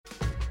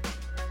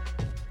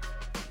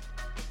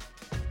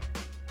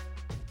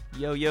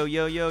Yo, yo,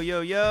 yo, yo,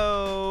 yo,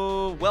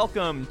 yo.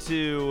 Welcome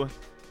to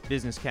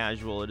Business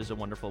Casual. It is a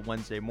wonderful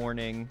Wednesday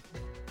morning,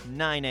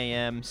 9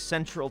 a.m.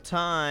 Central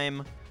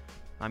Time.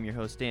 I'm your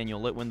host, Daniel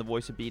Litwin, the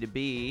voice of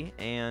B2B.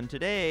 And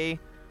today,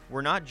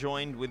 we're not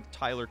joined with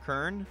Tyler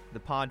Kern,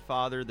 the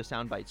podfather, the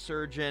soundbite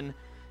surgeon.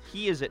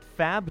 He is at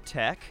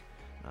FabTech,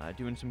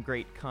 doing some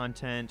great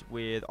content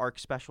with ARC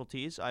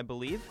Specialties, I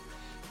believe.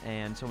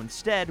 And so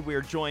instead,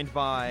 we're joined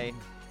by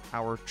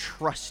our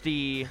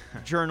trusty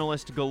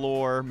journalist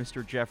galore,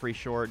 Mr. Jeffrey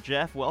Short.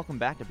 Jeff, welcome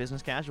back to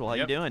Business Casual. How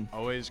you doing?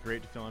 Always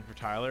great to fill in for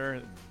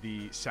Tyler.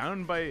 The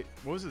soundbite,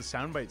 what was it,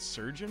 soundbite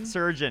surgeon?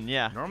 Surgeon,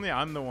 yeah. Normally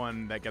I'm the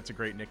one that gets a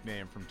great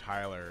nickname from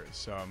Tyler,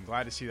 so I'm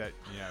glad to see that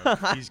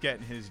he's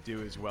getting his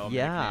due as well in the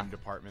nickname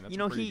department. That's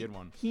a pretty good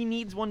one. He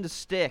needs one to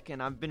stick,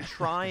 and I've been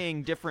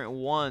trying different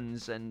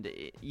ones, and,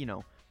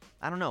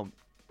 I don't know.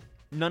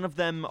 None of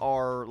them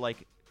are,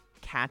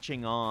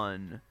 catching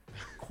on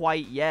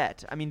quite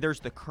yet. I mean, there's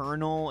the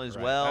Colonel as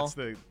well. That's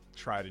the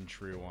tried and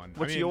true one.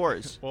 What's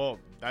yours? Well,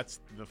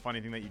 that's the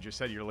funny thing that you just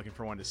said. You're looking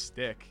for one to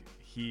stick.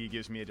 He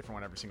gives me a different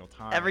one every single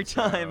time. Every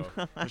time.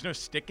 So there's no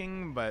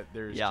sticking, but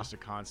there's just a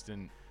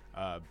constant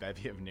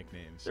bevy of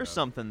nicknames. There's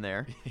something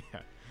there.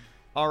 Yeah.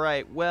 All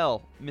right.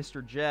 Well,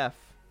 Mr. Jeff,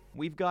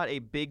 we've got a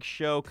big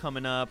show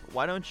coming up.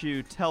 Why don't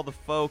you tell the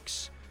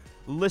folks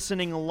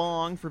listening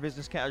along for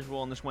Business Casual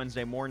on this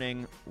Wednesday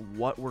morning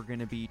what we're going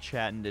to be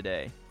chatting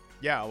today?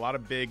 Yeah, a lot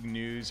of big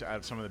news out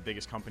of some of the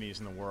biggest companies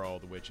in the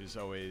world, which is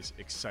always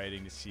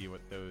exciting to see what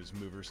those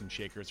movers and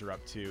shakers are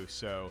up to.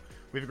 So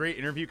we have a great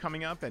interview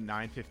coming up at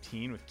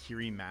 9:15 with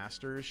Kiri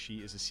Masters. She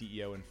is the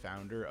CEO and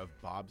founder of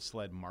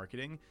Bobsled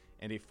Marketing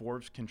and a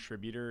Forbes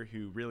contributor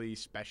who really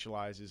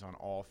specializes on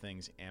all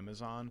things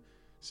Amazon.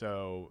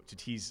 So to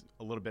tease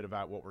a little bit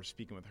about what we're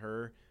speaking with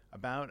her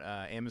about,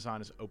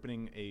 Amazon is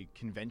opening a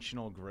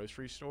conventional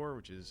grocery store,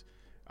 which is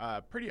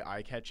pretty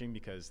eye-catching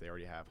because they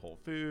already have Whole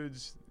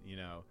Foods,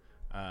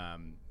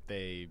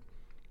 they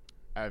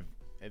have,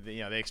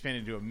 they expand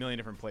into a million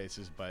different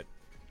places, but,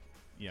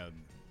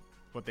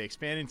 what they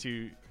expand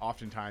into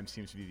oftentimes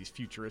seems to be these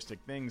futuristic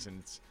things, and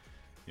it's,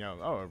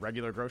 a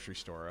regular grocery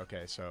store.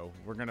 Okay, so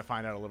we're going to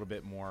find out a little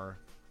bit more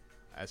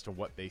as to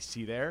what they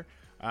see there.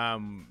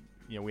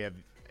 We have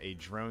a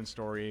drone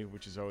story,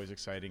 which is always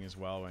exciting as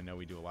well. I know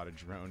we do a lot of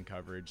drone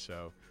coverage,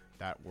 so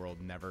that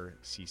world never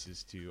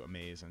ceases to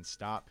amaze and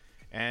stop.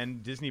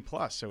 And Disney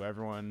Plus, so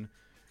everyone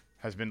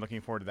has been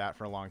looking forward to that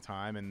for a long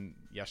time, and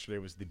yesterday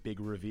was the big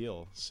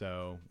reveal,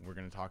 so we're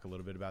going to talk a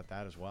little bit about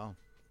that as well.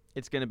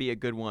 It's going to be a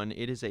good one.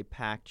 It is a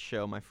packed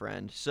show, my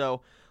friend. So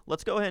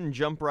let's go ahead and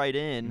jump right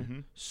in. Mm-hmm.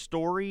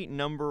 Story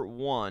number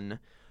one.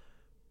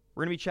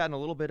 We're going to be chatting a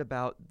little bit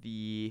about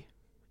the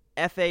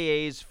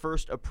FAA's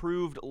first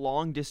approved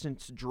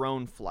long-distance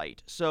drone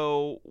flight.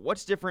 So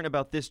what's different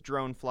about this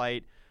drone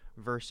flight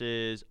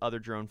versus other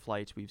drone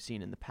flights we've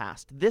seen in the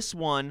past? This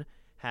one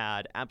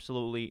had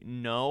absolutely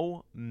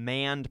no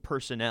manned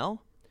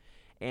personnel,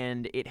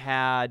 and it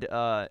had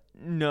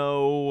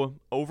no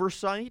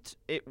oversight.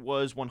 It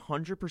was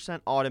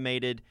 100%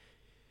 automated,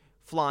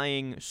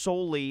 flying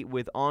solely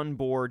with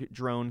onboard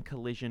drone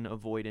collision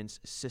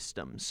avoidance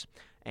systems.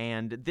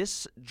 And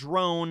this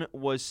drone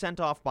was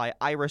sent off by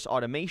Iris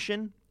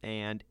Automation,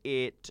 and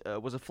it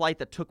was a flight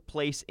that took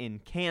place in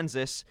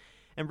Kansas.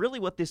 And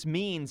really what this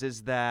means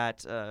is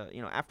that,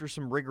 after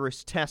some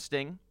rigorous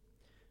testing,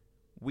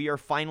 we are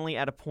finally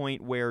at a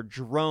point where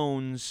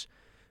drones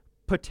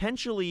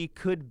potentially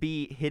could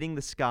be hitting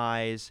the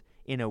skies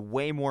in a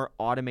way more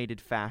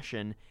automated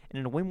fashion and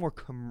in a way more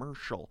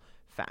commercial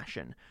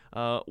fashion.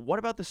 What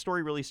about the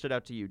story really stood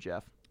out to you,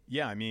 Jeff?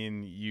 Yeah, I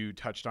mean, you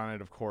touched on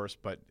it, of course,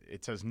 but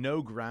it says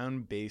no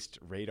ground-based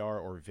radar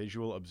or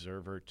visual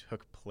observer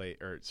took place,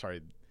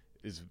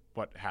 is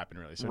what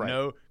happened really. So right.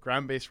 No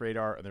ground-based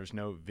radar, and there's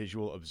no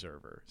visual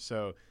observer.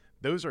 So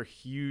those are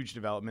huge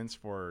developments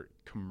for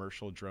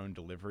commercial drone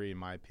delivery, in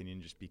my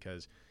opinion, just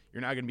because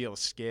you're not going to be able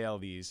to scale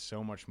these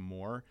so much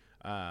more.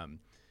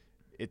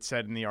 It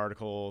said in the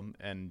article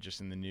and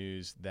just in the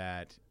news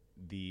that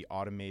the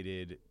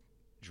automated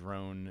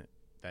drone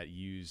that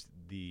used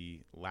the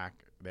lack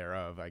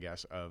thereof, I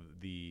guess, of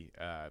the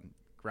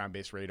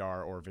ground-based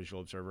radar or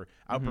visual observer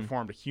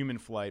outperformed a human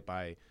flight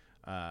by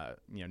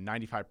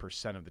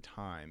 95% of the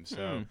time.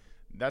 So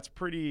that's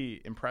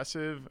pretty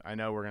impressive. I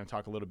know we're going to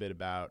talk a little bit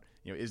about,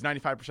 is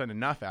 95%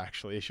 enough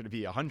actually? Should it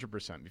be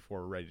 100%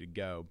 before we're ready to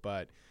go?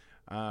 But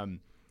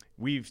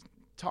we've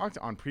talked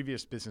on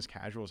previous Business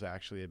Casuals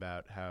actually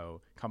about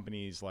how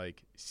companies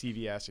like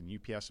CVS and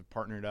UPS have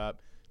partnered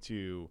up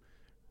to,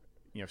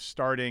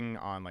 starting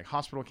on like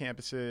hospital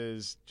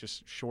campuses,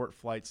 just short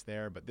flights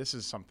there. But this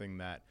is something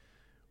that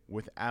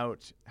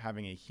without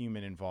having a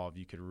human involved,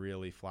 you could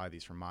really fly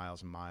these for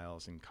miles and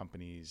miles, and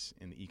companies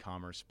in the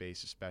e-commerce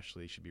space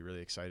especially should be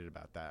really excited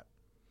about that.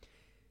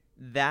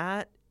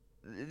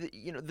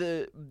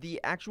 The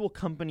actual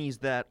companies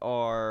that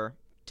are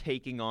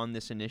taking on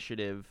this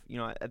initiative,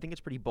 I think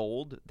it's pretty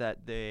bold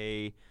that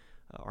they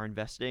are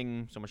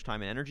investing so much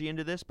time and energy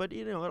into this, but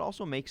it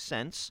also makes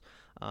sense.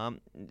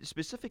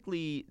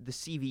 Specifically, the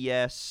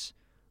CVS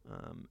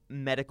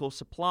medical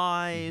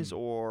supplies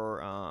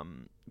or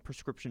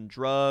prescription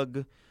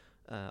drug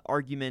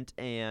argument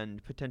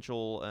and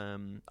potential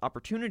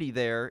opportunity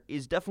there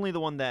is definitely the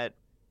one that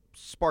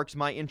sparks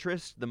my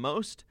interest the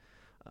most.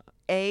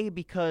 A,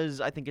 because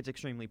I think it's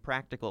extremely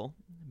practical,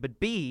 but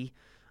B,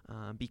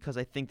 because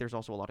I think there's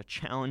also a lot of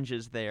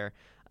challenges there,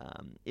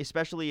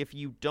 especially if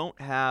you don't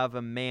have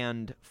a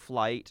manned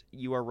flight.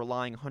 You are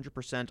relying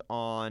 100%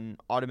 on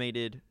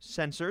automated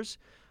sensors,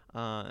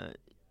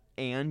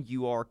 and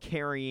you are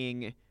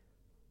carrying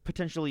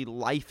potentially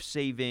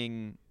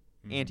life-saving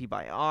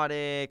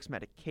antibiotics,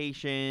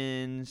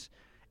 medications,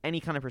 any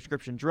kind of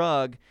prescription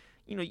drug.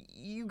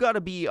 You got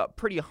to be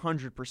pretty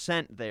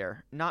 100%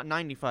 there, not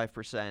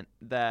 95%,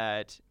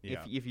 that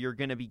if you're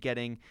going to be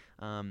getting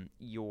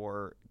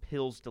your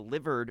pills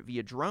delivered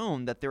via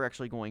drone, that they're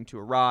actually going to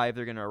arrive,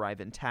 they're going to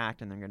arrive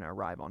intact, and they're going to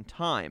arrive on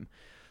time.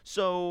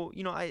 So,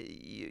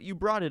 you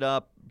brought it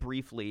up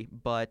briefly,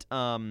 but,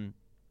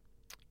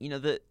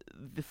 the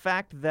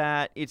fact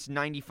that it's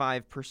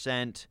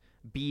 95%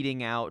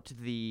 beating out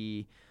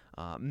the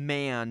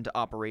manned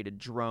operated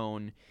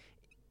drone,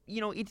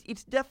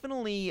 it's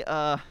definitely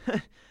a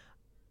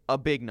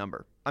big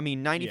number. I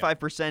mean,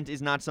 95%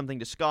 is not something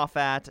to scoff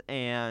at,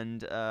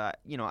 and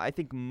I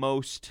think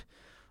most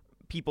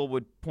people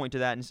would point to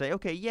that and say,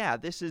 okay, yeah,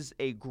 this is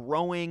a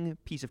growing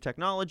piece of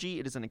technology.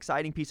 It is an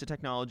exciting piece of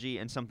technology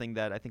and something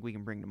that I think we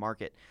can bring to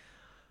market.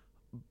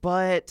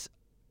 But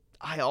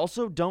I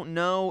also don't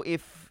know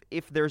if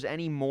there's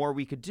any more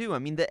we could do. I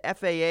mean, the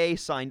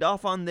FAA signed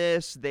off on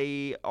this.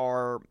 They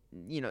are,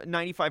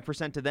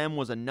 95% to them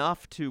was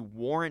enough to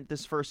warrant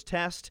this first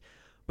test.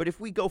 But if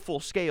we go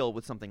full scale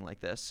with something like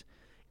this,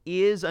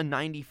 is a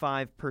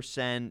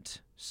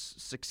 95%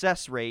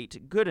 success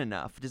rate good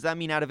enough? Does that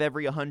mean out of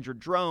every 100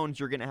 drones,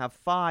 you're going to have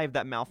 5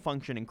 that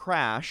malfunction and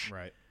crash?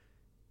 Right.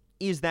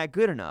 Is that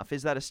good enough?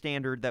 Is that a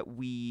standard that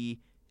we,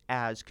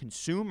 as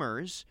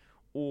consumers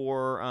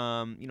or,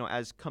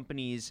 as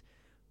companies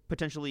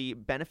potentially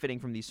benefiting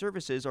from these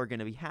services, are going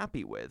to be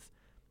happy with?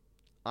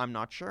 I'm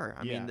not sure.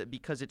 I mean,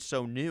 because it's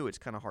so new, it's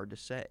kind of hard to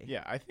say.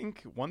 Yeah, I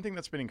think one thing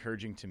that's been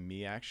encouraging to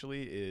me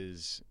actually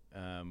is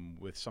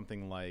with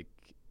something like,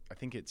 I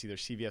think it's either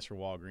CVS or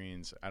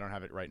Walgreens. I don't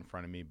have it right in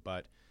front of me,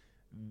 but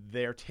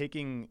they're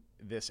taking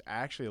this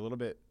actually a little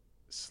bit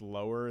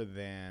slower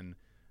than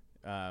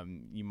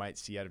you might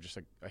see out of just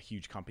a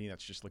huge company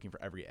that's just looking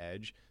for every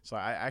edge. So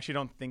I actually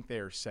don't think they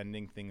are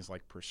sending things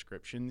like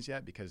prescriptions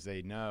yet, because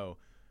they know,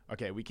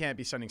 okay, we can't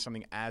be sending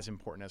something as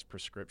important as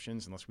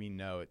prescriptions unless we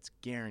know it's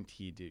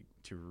guaranteed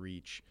to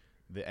reach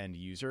the end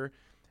user.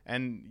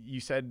 And you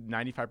said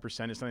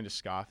 95% is something to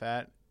scoff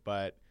at,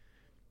 but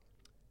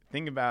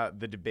think about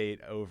the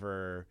debate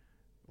over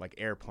like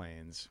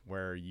airplanes,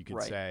 where you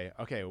could say,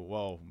 okay,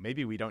 well,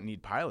 maybe we don't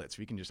need pilots.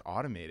 We can just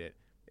automate it.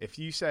 If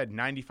you said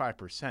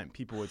 95%,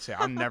 people would say,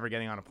 I'm never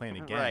getting on a plane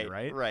again,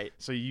 right? Right.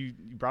 So you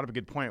brought up a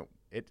good point.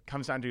 It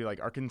comes down to,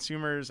 like, our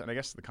consumers, and I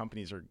guess the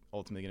companies are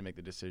ultimately going to make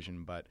the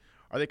decision, but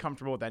are they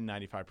comfortable with that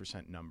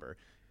 95% number?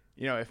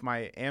 If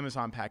my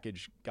Amazon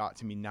package got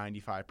to me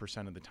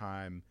 95% of the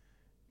time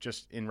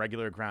just in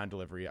regular ground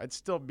delivery, I'd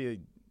still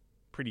be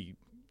pretty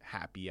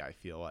happy, I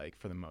feel like,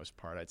 for the most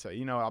part. I'd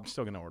say, I'm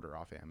still going to order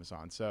off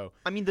Amazon. So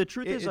I mean, the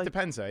truth is, it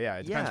depends, though. Yeah,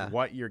 it depends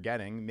what you're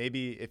getting.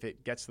 Maybe if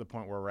it gets to the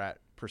point where we're at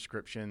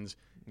prescriptions,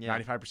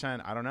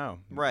 95%, I don't know.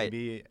 Right.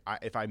 Maybe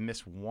if I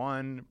miss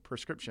one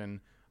prescription,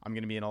 I'm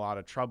going to be in a lot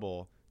of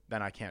trouble.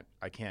 Then I can't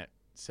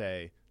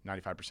say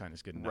 95%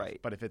 is good enough. Right.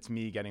 But if it's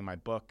me getting my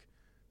book,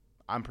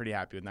 I'm pretty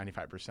happy with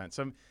 95%.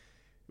 So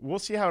we'll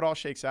see how it all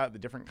shakes out. The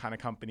different kind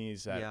of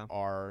companies that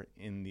are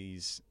in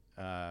these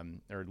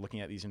or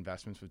looking at these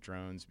investments with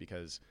drones,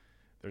 because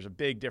there's a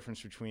big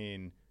difference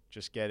between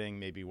just getting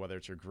maybe whether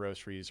it's your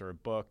groceries or a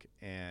book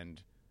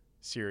and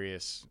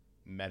serious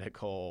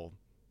medical,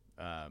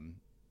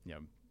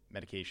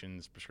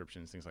 medications,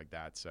 prescriptions, things like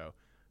that. So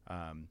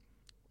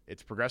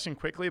it's progressing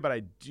quickly, but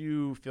I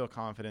do feel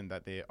confident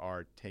that they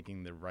are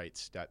taking the right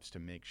steps to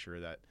make sure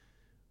that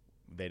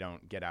they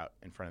don't get out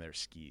in front of their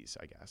skis,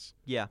 I guess.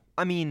 Yeah.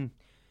 I mean,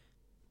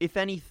 if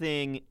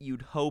anything,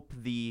 you'd hope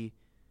the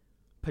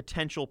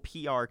potential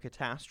PR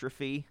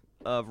catastrophe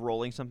of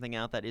rolling something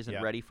out that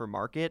isn't ready for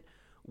market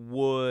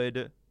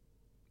would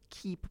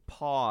keep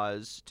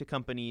pause to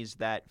companies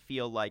that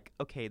feel like,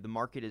 okay, the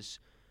market is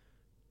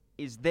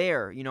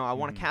there. I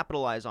want to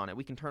capitalize on it.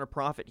 We can turn a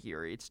profit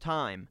here. It's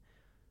time.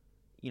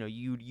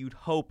 You'd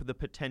hope the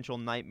potential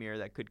nightmare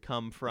that could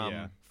come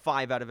from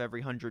 5 out of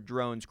every 100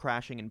 drones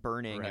crashing and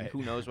burning, and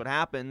who knows what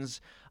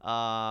happens,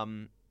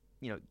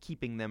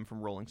 keeping them from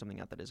rolling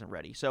something out that isn't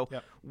ready. So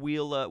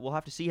we'll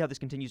have to see how this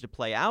continues to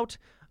play out.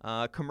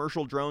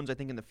 Commercial drones, I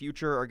think, in the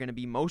future are going to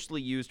be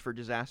mostly used for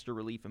disaster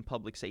relief and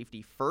public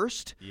safety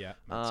first. Yeah,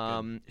 that's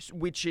good.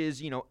 Which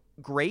is,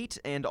 great,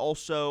 and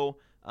also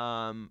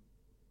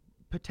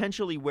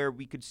potentially where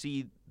we could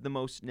see the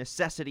most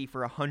necessity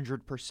for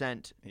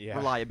 100%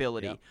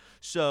 reliability. Yeah.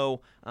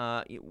 So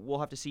we'll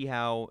have to see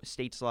how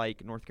states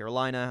like North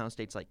Carolina, how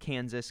states like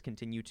Kansas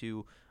continue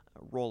to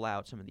roll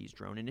out some of these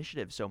drone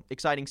initiatives. So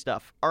exciting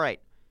stuff. All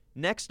right,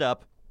 next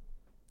up,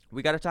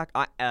 we got to talk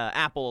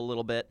Apple a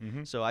little bit.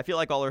 So I feel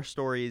like all our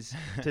stories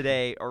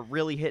today are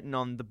really hitting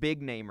on the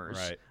big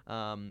namers,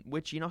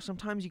 which,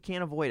 sometimes you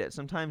can't avoid it.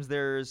 Sometimes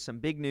there's some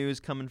big news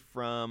coming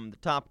from the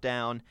top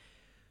down.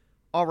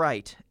 All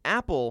right,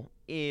 Apple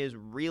is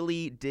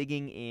really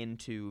digging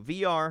into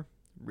VR,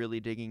 really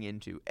digging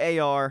into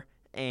AR,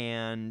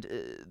 and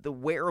the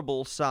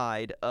wearable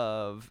side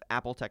of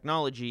Apple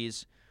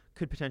technologies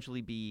could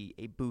potentially be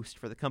a boost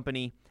for the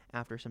company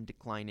after some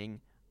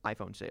declining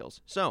iPhone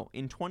sales. So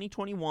in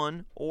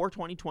 2021 or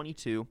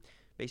 2022,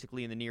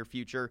 basically in the near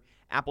future,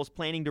 Apple's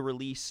planning to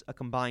release a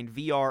combined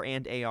VR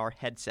and AR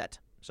headset.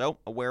 So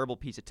a wearable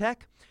piece of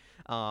tech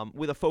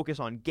with a focus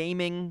on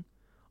gaming,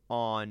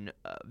 on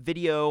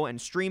video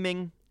and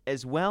streaming,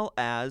 as well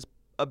as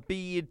a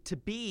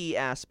B2B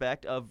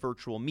aspect of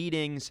virtual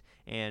meetings,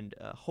 and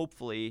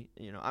hopefully,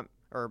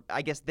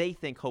 I guess they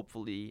think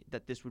hopefully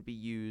that this would be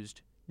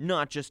used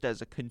not just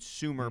as a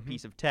consumer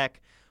piece of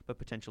tech, but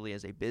potentially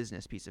as a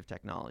business piece of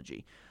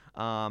technology.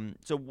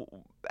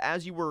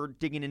 As you were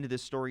digging into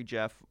this story,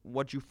 Jeff,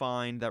 what'd you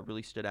find that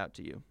really stood out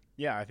to you?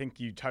 Yeah, I think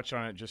you touched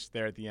on it just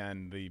there at the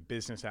end, the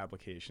business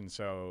application.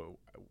 So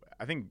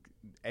I think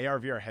AR,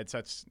 VR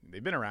headsets,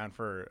 they've been around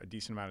for a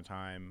decent amount of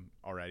time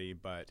already,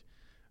 but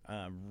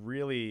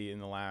really in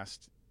the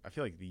last, I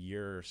feel like the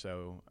year or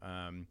so,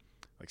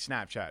 like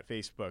Snapchat,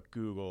 Facebook,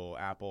 Google,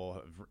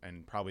 Apple,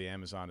 and probably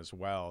Amazon as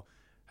well,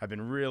 have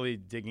been really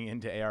digging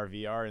into AR,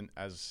 VR and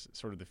as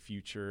sort of the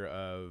future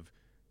of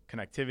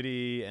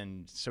connectivity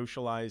and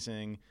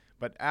socializing.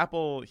 But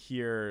Apple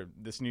here,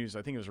 this news,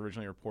 I think it was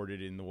originally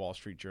reported in the Wall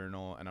Street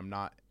Journal, and I'm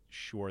not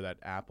sure that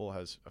Apple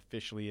has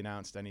officially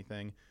announced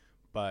anything.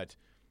 But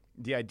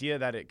the idea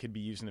that it could be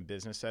used in a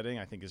business setting,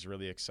 I think, is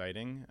really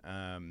exciting.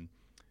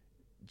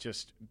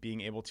 Just being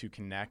able to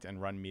connect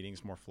and run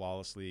meetings more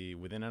flawlessly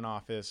within an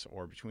office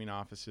or between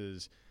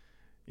offices.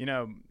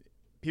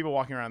 People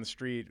walking around the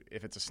street,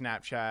 if it's a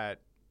Snapchat,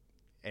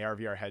 AR,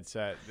 VR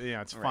headset,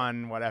 it's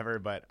fun, whatever,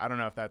 but I don't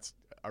know if that's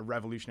a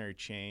revolutionary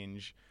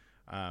change.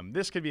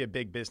 This could be a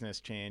big business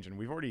change, and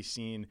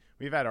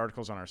we've had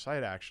articles on our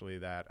site actually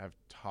that have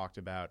talked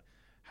about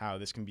how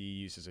this can be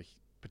used as a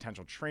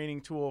potential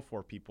training tool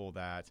for people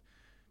that,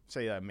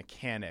 say a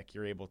mechanic,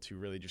 you're able to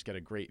really just get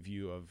a great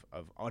view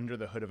of under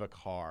the hood of a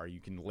car. You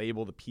can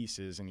label the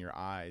pieces in your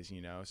eyes,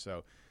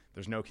 so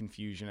there's no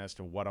confusion as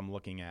to what I'm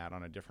looking at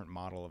on a different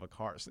model of a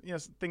car. So,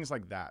 things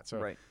like that.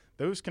 So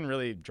those can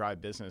really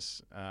drive business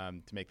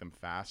to make them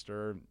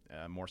faster,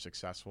 more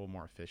successful,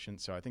 more efficient.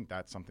 So I think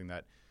that's something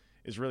that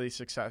is really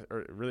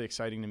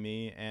exciting to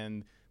me.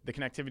 And the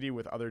connectivity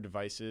with other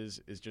devices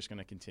is just going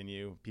to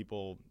continue.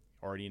 People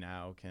already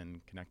now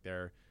can connect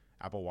their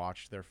Apple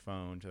Watch to their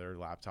phone, to their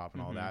laptop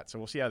and all that. So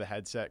we'll see how the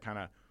headset kind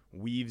of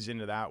weaves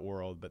into that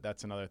world. But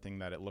that's another thing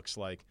that it looks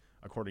like,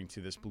 according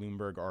to this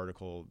Bloomberg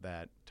article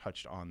that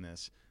touched on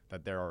this,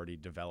 that they're already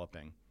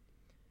developing.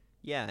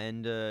 Yeah,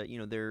 and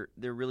they're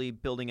really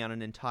building out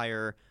an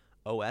entire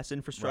OS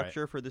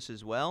infrastructure for this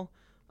as well.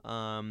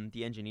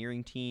 The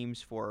engineering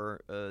teams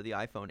for the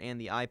iPhone and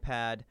the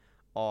iPad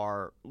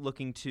are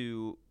looking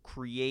to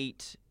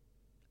create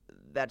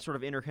that sort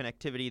of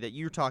interconnectivity that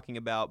you're talking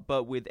about,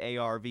 but with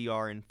AR,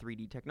 VR, and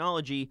 3D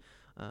technology,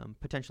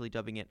 potentially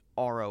dubbing it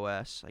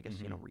ROS, I guess,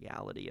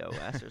 Reality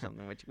OS or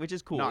something, which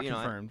is cool. Not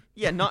confirmed.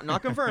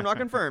 Not confirmed, not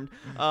confirmed.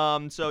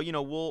 So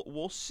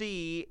we'll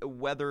see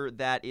whether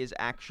that is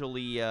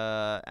actually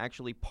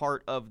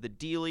part of the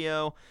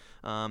dealio,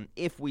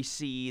 if we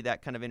see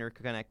that kind of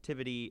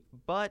interconnectivity.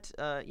 But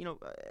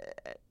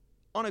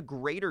on a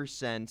greater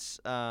sense,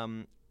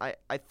 I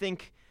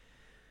think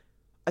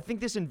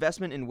this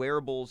investment in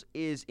wearables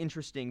is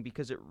interesting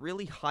because it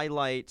really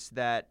highlights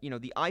that,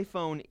 the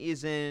iPhone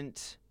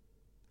isn't,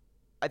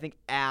 I think,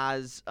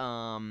 as,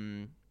 how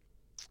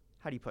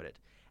do you put it,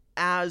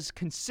 as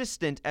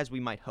consistent as we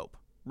might hope,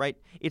 right?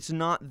 It's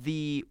not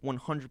the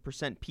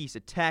 100% piece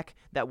of tech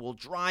that will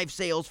drive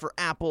sales for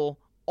Apple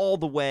all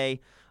the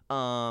way.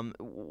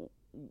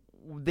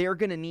 They're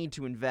going to need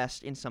to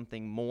invest in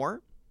something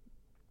more,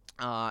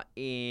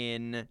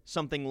 in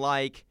something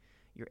like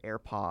your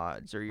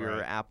AirPods or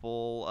your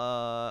Apple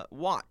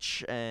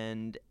Watch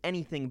and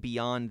anything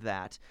beyond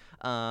that.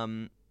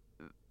 And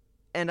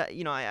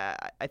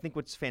I think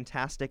what's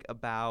fantastic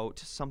about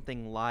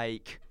something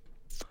like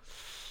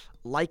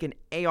an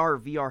AR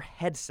VR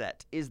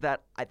headset is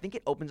that I think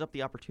it opens up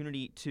the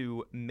opportunity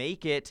to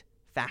make it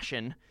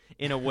fashion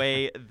in a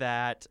way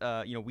that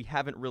we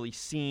haven't really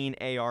seen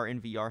AR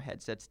and VR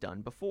headsets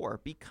done before,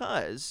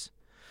 because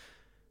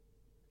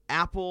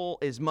Apple,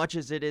 as much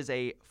as it is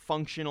a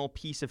functional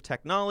piece of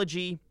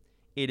technology,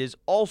 it is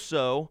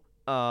also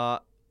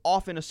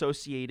often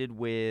associated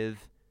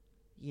with,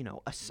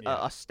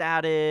 a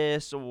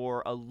status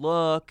or a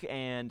look,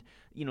 and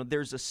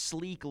there's a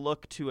sleek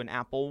look to an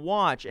Apple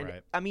Watch.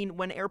 And I mean,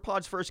 when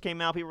AirPods first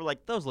came out, people were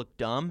like, those look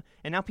dumb,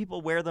 and now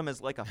people wear them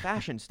as like a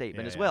fashion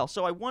statement as well.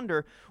 So I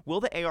wonder, will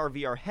the AR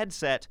VR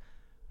headset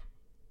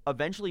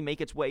eventually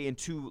make its way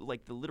into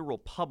like the literal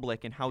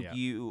public and how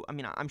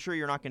I'm sure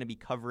you're not going to be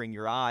covering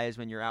your eyes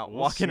when you're out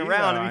walking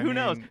around. I mean, who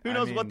knows? Who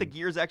knows what the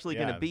gear's actually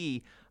going to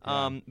be?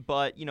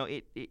 But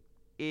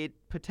it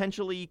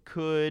potentially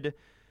could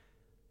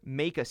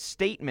make a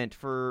statement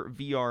for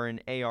VR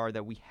and AR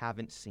that we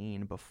haven't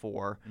seen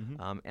before.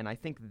 And I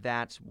think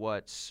that's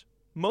what's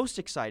most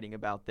exciting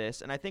about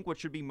this. And I think what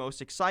should be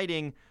most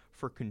exciting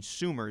for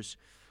consumers,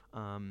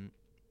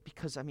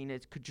 because, I mean,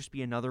 it could just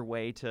be another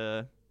way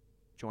to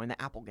join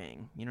the Apple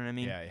gang. You know what I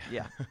mean?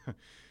 Yeah.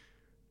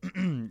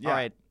 All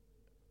right.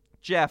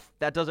 Jeff,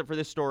 that does it for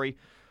this story.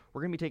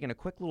 We're going to be taking a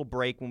quick little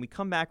break. When we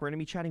come back, we're going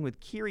to be chatting with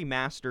Kiri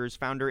Masters,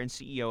 founder and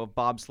CEO of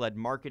Bobsled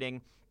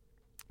Marketing.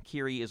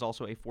 Kiri is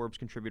also a Forbes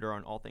contributor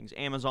on all things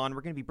Amazon.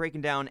 We're going to be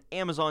breaking down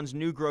Amazon's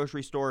new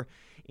grocery store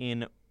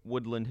in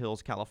Woodland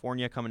Hills,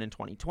 California, coming in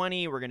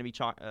 2020. We're going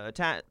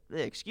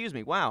to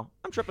be wow,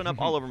 I'm tripping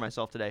up all over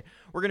myself today.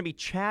 We're going to be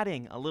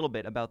chatting a little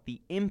bit about the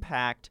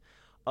impact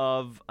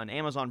of an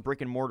Amazon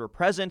brick and mortar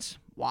presence,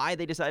 why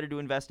they decided to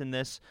invest in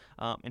this,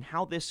 and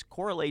how this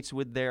correlates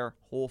with their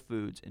Whole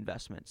Foods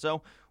investment.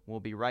 So we'll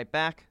be right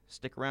back.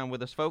 Stick around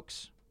with us,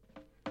 folks.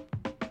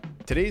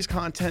 Today's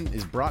content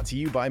is brought to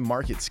you by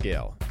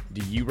MarketScale.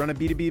 Do you run a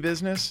B2B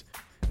business?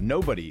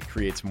 Nobody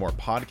creates more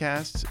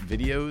podcasts,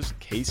 videos,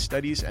 case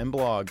studies, and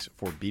blogs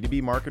for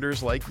B2B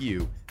marketers like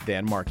you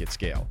than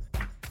MarketScale.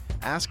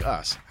 Ask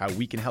us how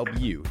we can help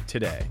you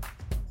today.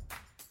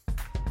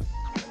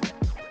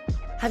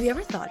 Have you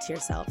ever thought to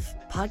yourself,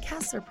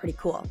 podcasts are pretty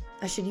cool.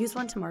 I should use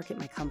one to market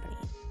my company.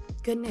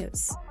 Good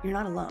news, you're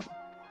not alone.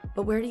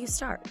 But where do you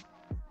start?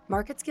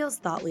 MarketScale's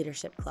Thought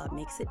Leadership Club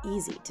makes it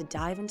easy to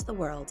dive into the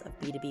world of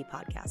B2B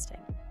podcasting.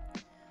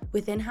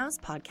 With in-house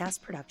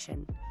podcast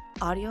production,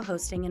 audio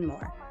hosting, and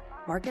more,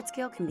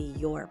 MarketScale can be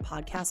your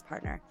podcast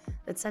partner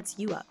that sets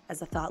you up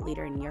as a thought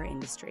leader in your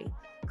industry,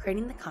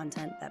 creating the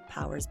content that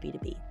powers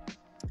B2B.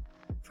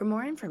 For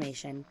more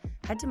information,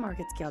 head to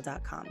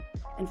marketscale.com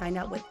and find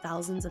out what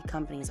thousands of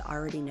companies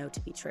already know to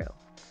be true,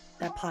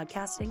 that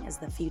podcasting is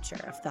the future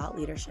of thought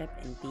leadership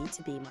in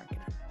B2B marketing.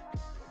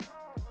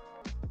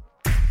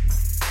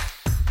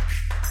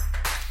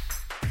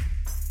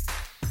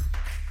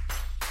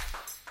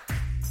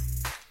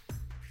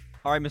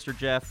 All right, Mr.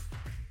 Jeff,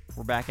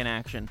 we're back in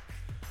action.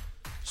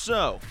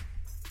 So,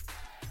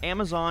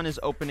 Amazon is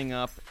opening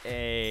up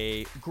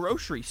a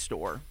grocery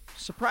store.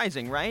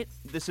 Surprising, right?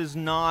 This is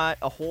not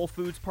a Whole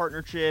Foods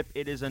partnership.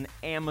 It is an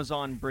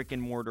Amazon brick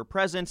and mortar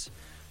presence.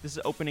 This is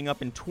opening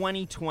up in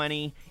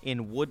 2020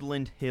 in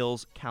Woodland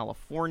Hills,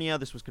 California.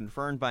 This was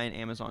confirmed by an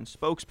Amazon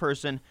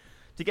spokesperson.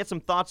 To get some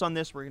thoughts on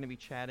this, we're going to be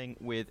chatting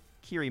with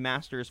Kiri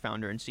Masters,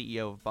 founder and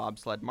CEO of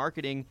Bobsled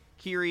Marketing.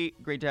 Kiri,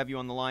 great to have you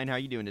on the line. How are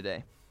you doing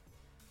today?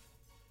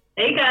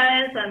 Hey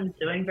guys, I'm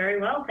doing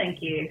very well,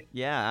 thank you.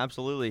 Yeah,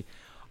 absolutely.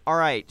 All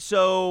right,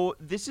 so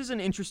this is an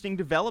interesting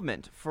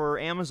development for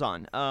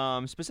Amazon,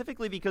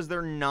 specifically because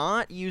they're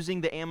not using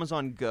the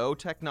Amazon Go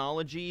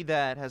technology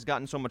that has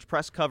gotten so much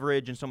press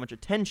coverage and so much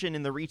attention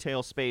in the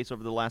retail space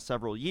over the last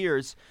several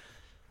years.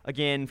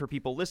 Again, for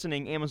people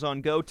listening,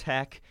 Amazon Go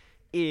tech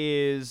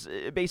is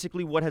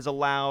basically what has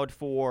allowed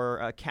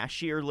for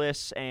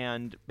cashierless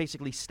and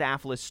basically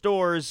staffless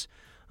stores.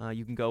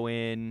 You can go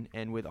in,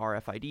 and with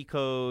RFID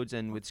codes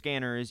and with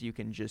scanners, you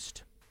can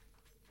just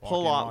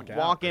walk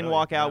in,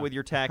 walk out with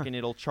your tech, and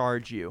it'll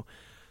charge you.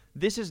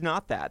 This is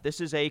not that. This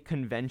is a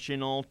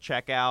conventional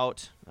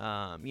checkout,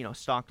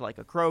 stocked like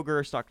a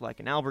Kroger, stocked like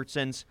an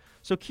Albertsons.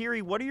 So,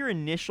 Kiri, what are your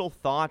initial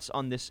thoughts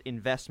on this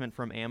investment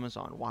from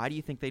Amazon? Why do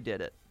you think they did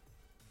it?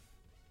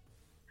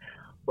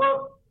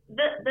 Well,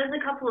 there's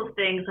a couple of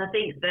things. I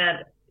think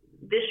that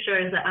this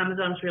shows that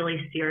Amazon's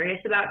really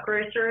serious about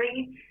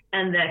grocery,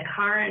 and their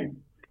current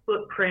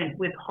footprint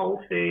with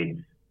Whole Foods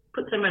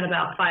puts them at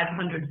about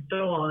 500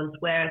 stores,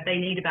 where they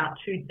need about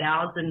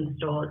 2,000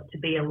 stores to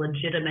be a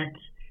legitimate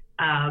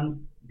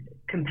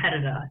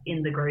competitor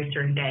in the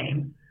grocery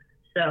game.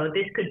 So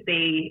this could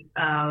be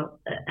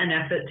an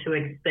effort to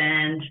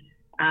expand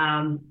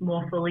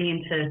more fully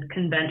into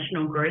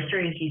conventional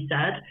grocery, as you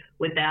said,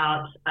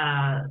 without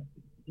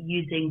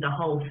using the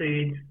Whole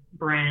Foods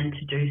brand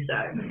to do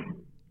so.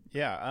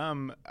 Yeah,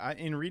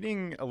 in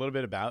reading a little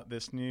bit about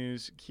this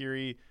news,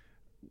 Kiri,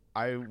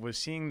 I was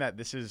seeing that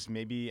this is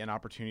maybe an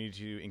opportunity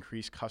to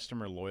increase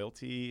customer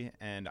loyalty.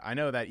 And I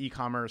know that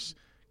e-commerce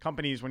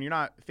companies, when you're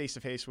not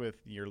face-to-face with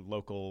your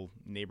local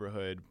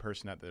neighborhood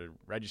person at the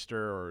register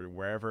or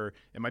wherever,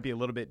 it might be a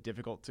little bit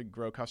difficult to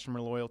grow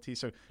customer loyalty.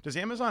 So does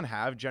Amazon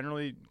have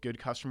generally good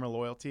customer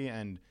loyalty?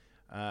 And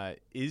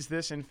is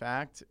this, in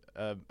fact,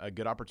 a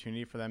good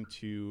opportunity for them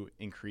to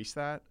increase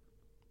that?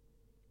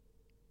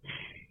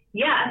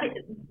 Yeah, I think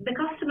the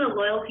customer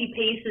loyalty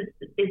piece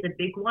is a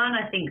big one.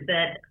 I think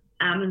that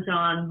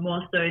Amazon,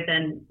 more so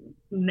than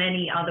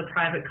many other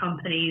private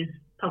companies,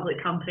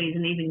 public companies,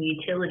 and even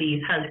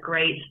utilities, has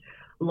great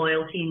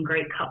loyalty and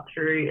great cut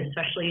through,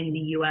 especially in the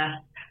US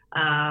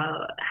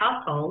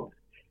households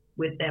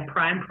with their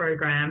Prime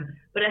program.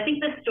 But I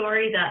think the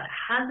story that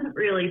hasn't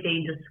really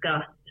been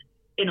discussed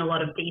in a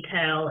lot of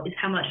detail is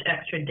how much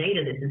extra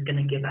data this is going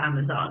to give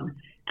Amazon.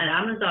 And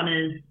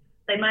Amazon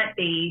they might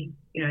be,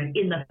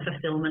 in the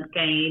fulfillment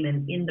game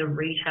and in the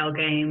retail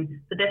game,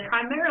 but they're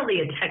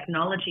primarily a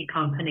technology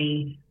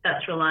company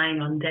that's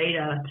relying on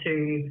data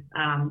to,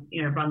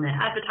 run their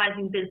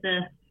advertising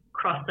business,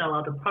 cross-sell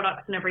other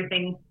products and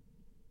everything.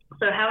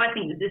 So how I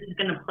think that this is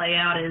going to play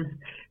out is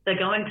they're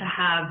going to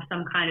have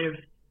some kind of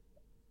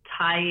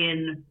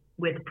tie-in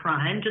with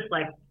Prime, just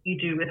like you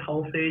do with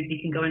Whole Foods. You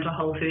can go into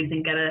Whole Foods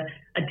and get a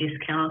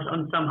discount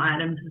on some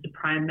items as a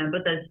Prime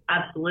member. There's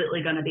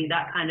absolutely going to be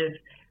that kind of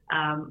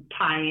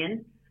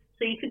tie-in.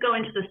 So you could go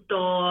into the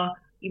store,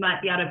 you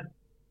might be able to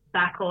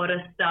back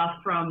order stuff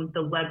from the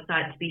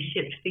website to be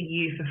shipped for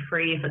you for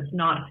free if it's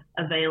not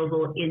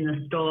available in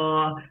the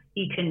store.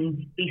 You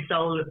can be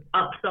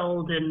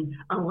upsold an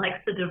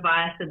Alexa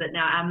device so that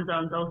now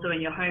Amazon's also in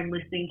your home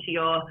listening to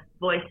your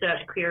voice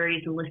search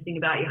queries and listening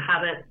about your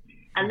habits.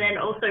 And then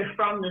also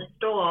from the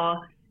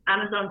store,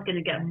 Amazon's going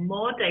to get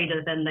more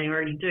data than they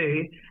already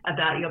do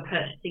about your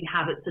purchasing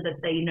habits so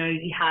that they know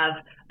you have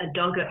a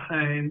dog at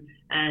home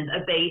and a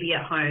baby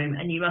at home,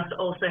 and you must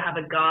also have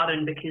a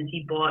garden because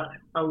you bought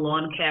a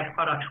lawn care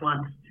product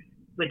once,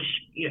 which,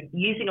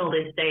 using all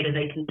this data,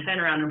 they can turn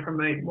around and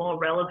promote more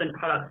relevant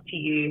products to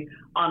you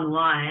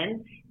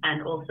online.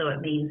 And also it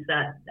means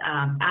that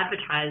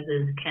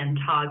advertisers can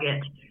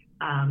target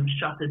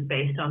shoppers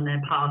based on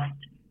their past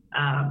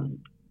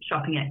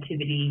shopping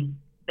activity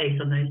based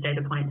on those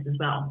data points as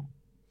well.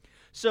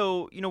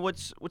 So,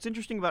 what's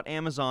interesting about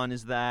Amazon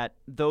is that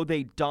though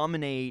they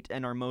dominate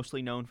and are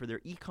mostly known for their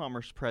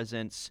e-commerce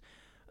presence,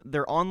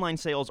 their online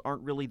sales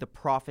aren't really the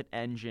profit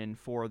engine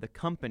for the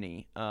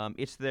company.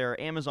 It's their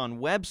Amazon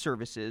Web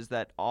Services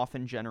that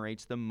often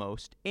generates the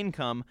most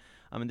income,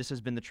 and this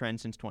has been the trend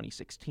since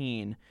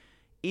 2016.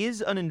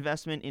 Is an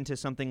investment into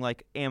something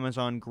like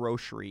Amazon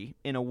Grocery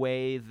in a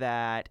way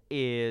that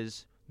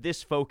is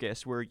this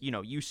focus where,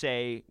 you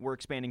say we're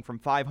expanding from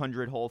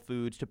 500 Whole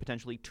Foods to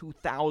potentially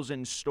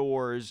 2,000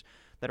 stores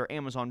that are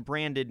Amazon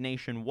branded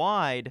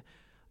nationwide,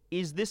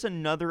 is this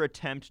another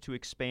attempt to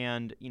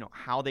expand,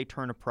 how they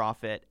turn a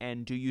profit?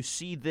 And do you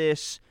see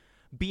this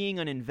being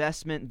an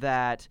investment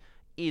that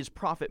is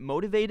profit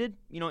motivated,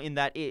 in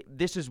that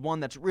this is one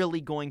that's really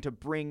going to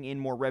bring in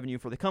more revenue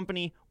for the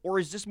company? Or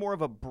is this more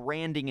of a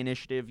branding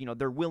initiative?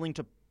 They're willing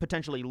to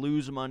potentially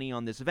lose money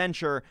on this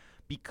venture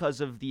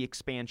because of the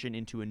expansion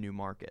into a new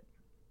market?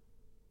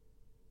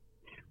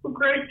 Well,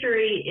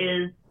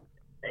 grocery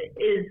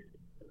is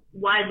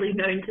widely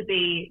known to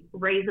be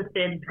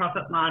razor-thin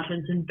profit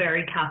margins and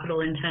very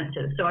capital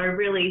intensive. So I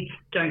really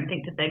don't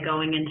think that they're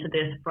going into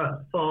this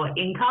for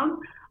income.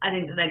 I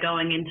think that they're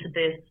going into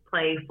this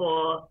play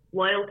for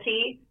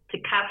loyalty, to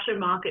capture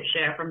market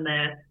share from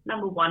their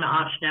number one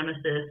arch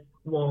nemesis,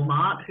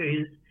 Walmart,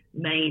 whose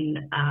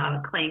main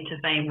claim to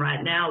fame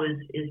right now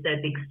is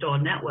their big store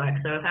network.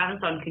 So if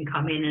Amazon can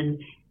come in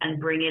and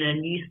bring in a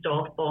new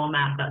store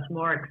format that's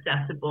more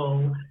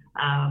accessible,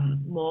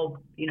 more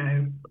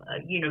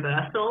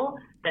universal,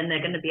 then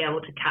they're going to be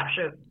able to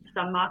capture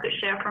some market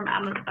share from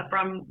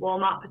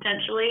Walmart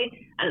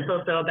potentially. And it's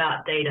also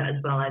about data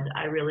as well.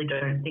 I really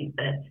don't think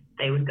that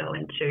they would go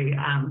into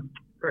a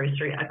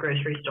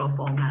grocery store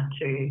format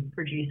to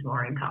produce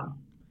more income.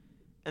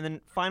 And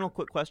then final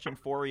quick question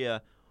for you.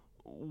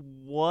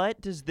 What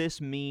does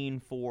this mean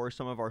for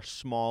some of our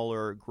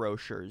smaller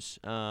grocers?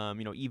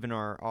 Even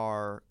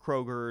our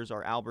Krogers,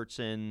 our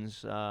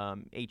Albertsons,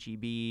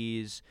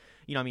 H-E-Bs.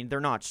 They're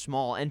not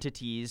small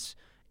entities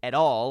at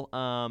all.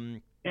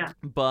 Yeah.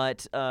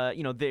 But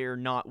they're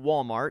not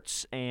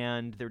Walmarts,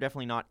 and they're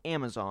definitely not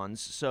Amazons.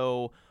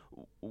 So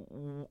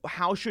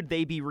how should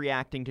they be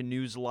reacting to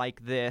news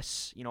like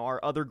this?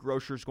 Are other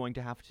grocers going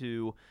to have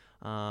to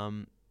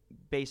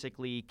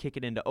basically kick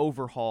it into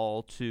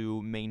overhaul to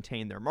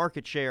maintain their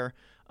market share,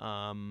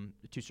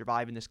 to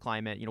survive in this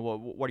climate?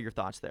 What are your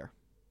thoughts there?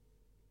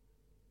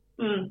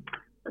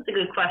 That's a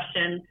good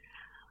question.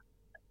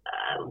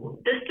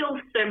 There's still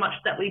so much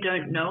that we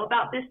don't know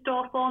about this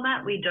store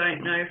format. We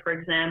don't know, for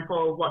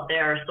example, what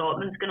their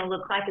assortment's going to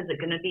look like. Is it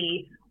going to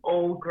be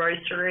all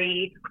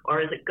grocery,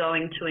 or is it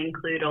going to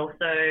include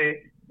also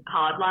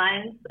hard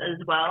lines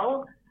as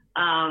well?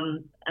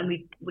 And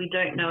we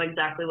don't know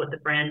exactly what the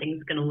branding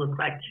is going to look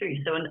like too.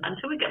 So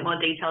until we get more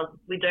details,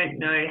 we don't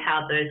know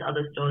how those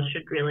other stores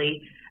should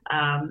really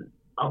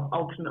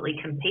ultimately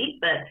compete.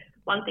 But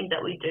one thing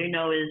that we do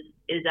know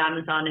is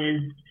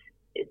Amazon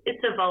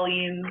it's a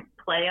volume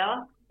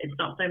player. It's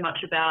not so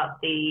much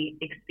about the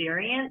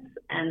experience.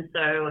 And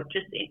so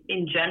just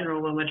in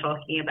general, when we're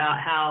talking about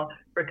how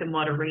brick and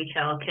mortar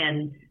retail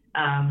can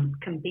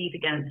compete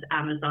against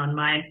Amazon,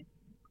 my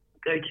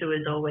go-to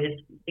is always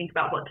think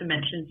about what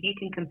dimensions you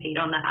can compete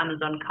on that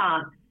Amazon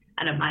can't.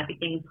 And it might be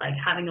things like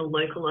having a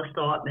local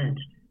assortment,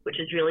 which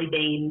has really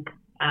been,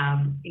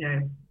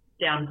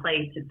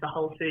 downplayed since the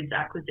Whole Foods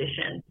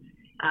acquisition.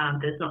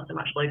 There's not so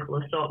much local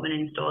assortment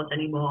in stores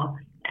anymore,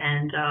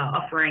 and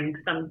offering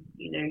some,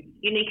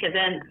 unique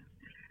events,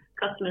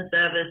 customer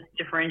service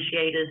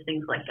differentiators,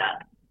 things like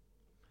that.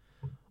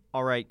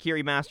 All right,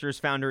 Kiri Masters,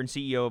 founder and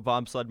CEO of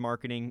Bobsled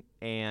Marketing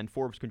and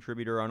Forbes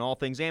contributor on all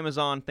things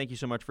Amazon. Thank you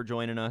so much for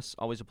joining us.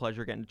 Always a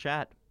pleasure getting to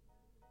chat.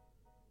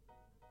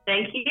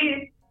 Thank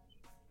you.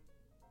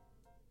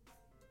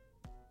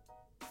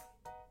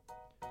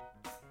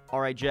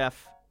 All right,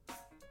 Jeff.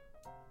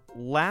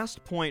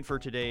 Last point for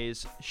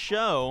today's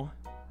show,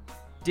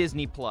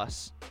 Disney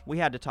Plus. We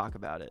had to talk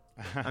about it.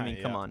 I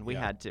mean, come on, we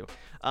had to.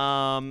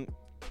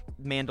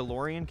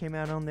 Mandalorian came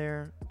out on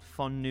there.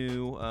 Fun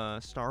new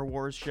Star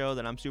Wars show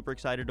that I'm super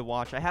excited to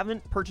watch. I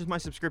haven't purchased my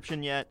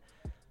subscription yet.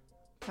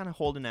 Kind of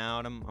holding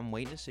out. I'm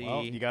waiting to see.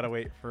 Well, you got to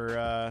wait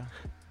for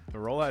the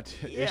rollout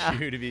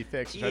issue to be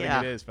fixed, which I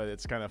think it is, but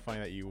it's kind of funny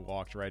that you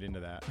walked right into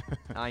that.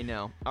 I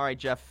know. All right,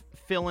 Jeff,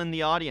 fill in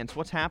the audience.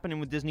 What's happening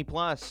with Disney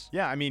Plus?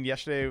 Yeah, I mean,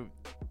 yesterday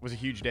was a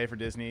huge day for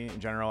Disney in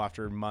general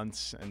after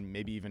months and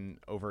maybe even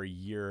over a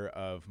year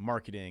of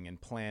marketing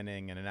and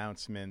planning and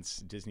announcements.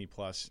 Disney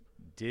Plus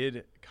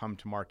did come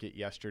to market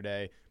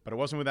yesterday, but it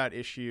wasn't without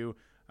issue.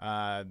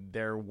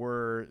 There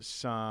were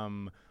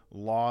some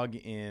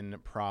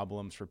login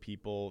problems for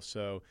people,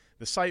 so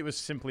the site was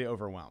simply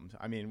overwhelmed.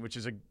 I mean, which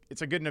is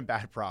it's a good and a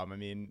bad problem. I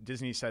mean,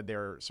 Disney said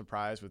they're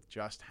surprised with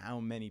just how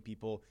many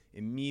people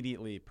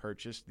immediately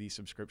purchased the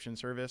subscription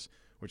service,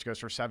 which goes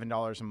for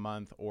 $7 a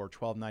month or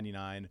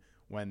 $12.99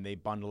 when they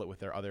bundle it with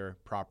their other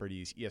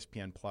properties,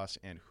 ESPN Plus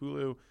and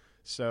Hulu.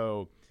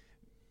 So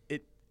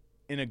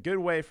in a good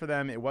way for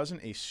them, it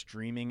wasn't a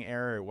streaming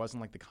error. It wasn't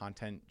like the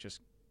content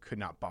just could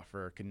not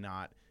buffer, could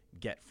not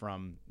get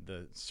from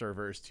the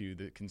servers to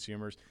the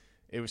consumers.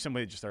 It was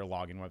simply just their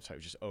login website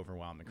was just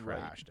overwhelmed and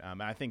crashed. Right.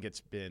 And I think it's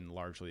been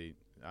largely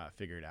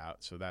figured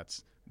out. So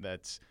that's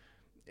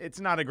it's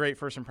not a great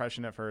first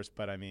impression at first,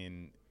 but I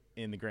mean,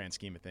 in the grand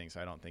scheme of things,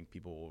 I don't think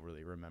people will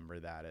really remember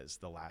that as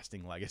the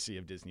lasting legacy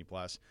of Disney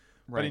Plus.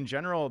 Right. But in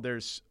general,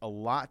 there's a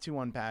lot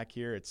to unpack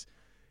here.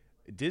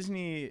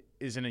 Disney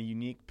is in a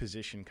unique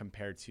position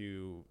compared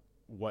to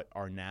what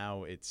are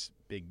now its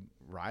big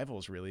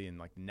rivals, really, in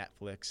like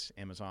Netflix,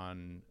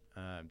 Amazon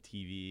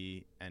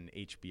TV, and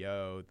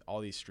HBO,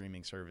 all these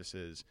streaming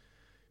services,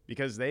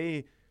 because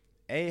they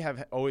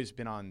have always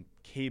been on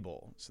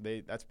cable, so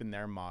that's been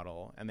their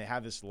model, and they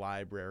have this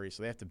library,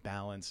 so they have to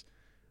balance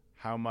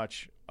how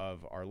much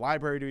of our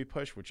library do we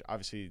push, which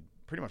obviously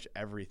pretty much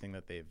everything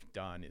that they've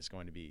done is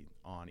going to be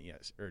on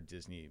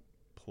Disney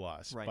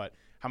Plus, right. But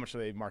how much do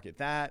they market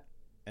that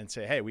and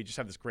say, hey, we just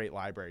have this great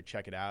library,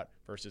 check it out,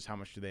 versus how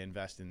much do they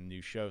invest in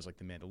new shows like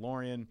The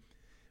Mandalorian?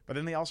 But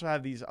then they also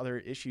have these other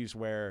issues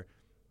where,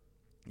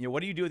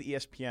 what do you do with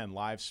ESPN,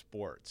 live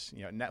sports?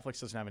 Netflix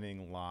doesn't have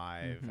anything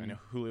live. Mm-hmm. I know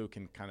Hulu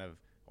can kind of,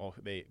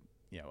 they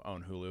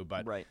own Hulu,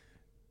 but right.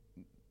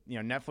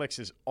 Netflix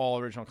is all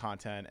original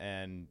content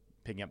and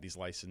picking up these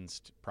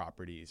licensed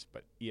properties,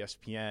 but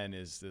ESPN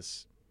is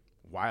this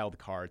wild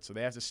card. So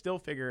they have to still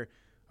figure,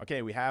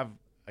 okay, we have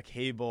a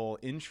cable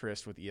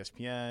interest with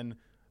ESPN,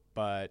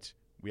 but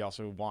we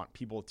also want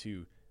people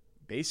to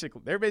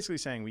they're basically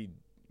saying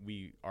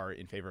we are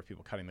in favor of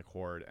people cutting the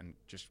cord and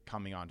just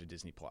coming on to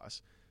Disney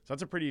Plus. So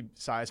that's a pretty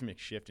seismic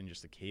shift in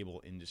just the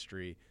cable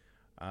industry.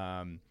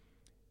 And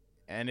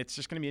it's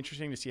just going to be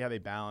interesting to see how they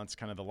balance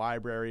kind of the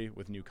library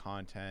with new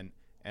content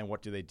and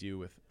what do they do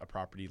with a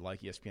property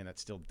like ESPN that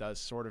still does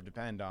sort of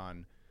depend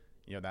on,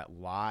 that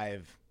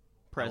live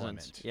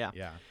presence.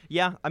 Element.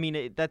 Yeah. I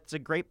mean, that's a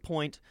great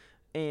point.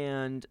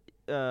 And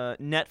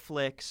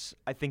Netflix,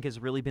 I think, has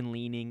really been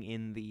leaning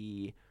in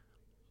the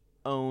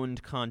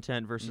owned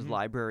content versus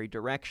library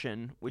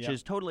direction, which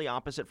is totally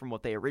opposite from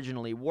what they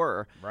originally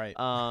were. Right.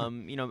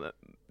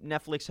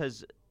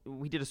 Netflix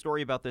we did a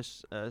story about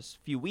this a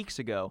few weeks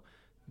ago.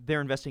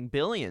 They're investing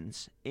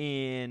billions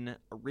in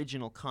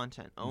original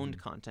content,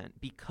 owned content,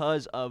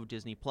 because of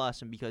Disney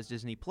Plus, and because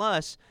Disney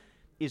Plus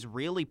is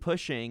really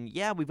pushing,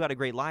 we've got a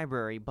great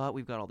library, but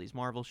we've got all these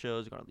Marvel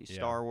shows, we've got all these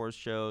Star Wars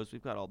shows,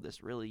 we've got all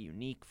this really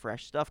unique,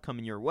 fresh stuff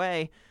coming your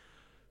way.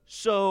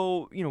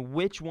 So,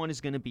 which one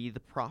is going to be the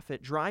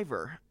profit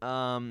driver?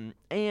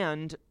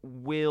 And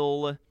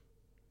will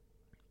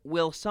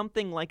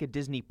something like a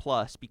Disney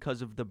Plus,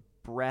 because of the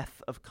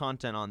breadth of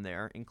content on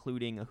there,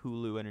 including a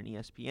Hulu and an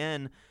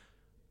ESPN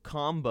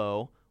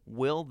combo,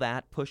 will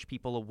that push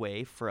people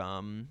away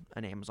from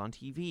an Amazon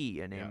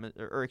TV, an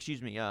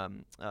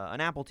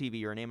Apple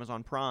TV or an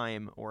Amazon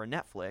Prime or a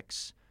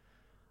Netflix?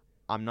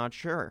 I'm not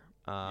sure.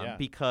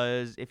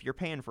 Because if you're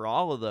paying for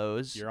all of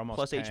those, you're almost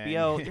plus paying.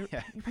 HBO, you're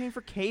paying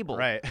for cable.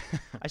 Right.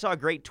 I saw a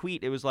great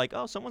tweet. It was like,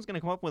 someone's going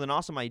to come up with an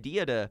awesome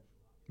idea to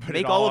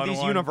make all of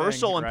these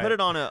universal and put it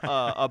on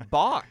a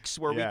box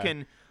where we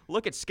can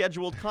look at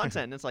scheduled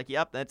content. And it's like,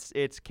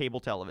 it's cable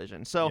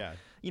television. So,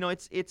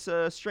 it's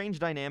a strange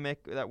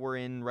dynamic that we're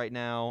in right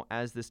now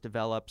as this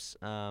develops.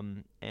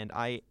 And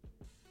I'm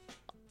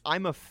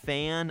a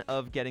fan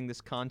of getting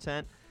this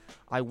content.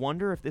 I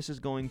wonder if this is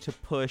going to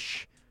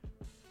push,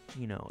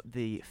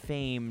 the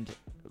famed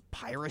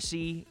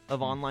piracy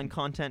of online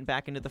content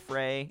back into the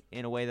fray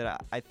in a way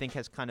that I think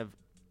has kind of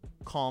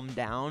calmed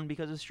down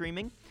because of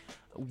streaming.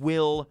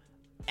 Will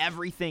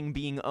everything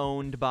being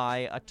owned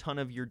by a ton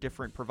of your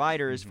different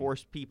providers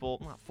force people,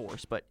 not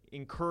force, but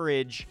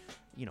encourage,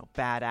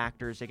 bad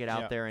actors to get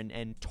out there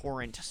and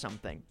torrent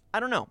something. I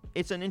don't know.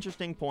 It's an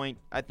interesting point.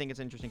 I think it's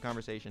an interesting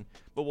conversation,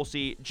 but we'll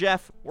see.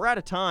 Jeff, we're out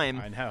of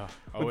time. I know.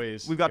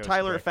 Always. We've got goes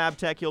Tyler quick. at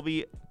FabTech. He'll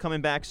be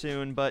coming back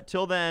soon, but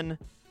till then,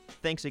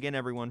 thanks again,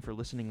 everyone, for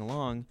listening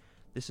along.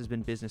 This has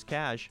been Business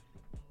Cash.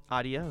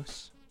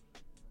 Adios.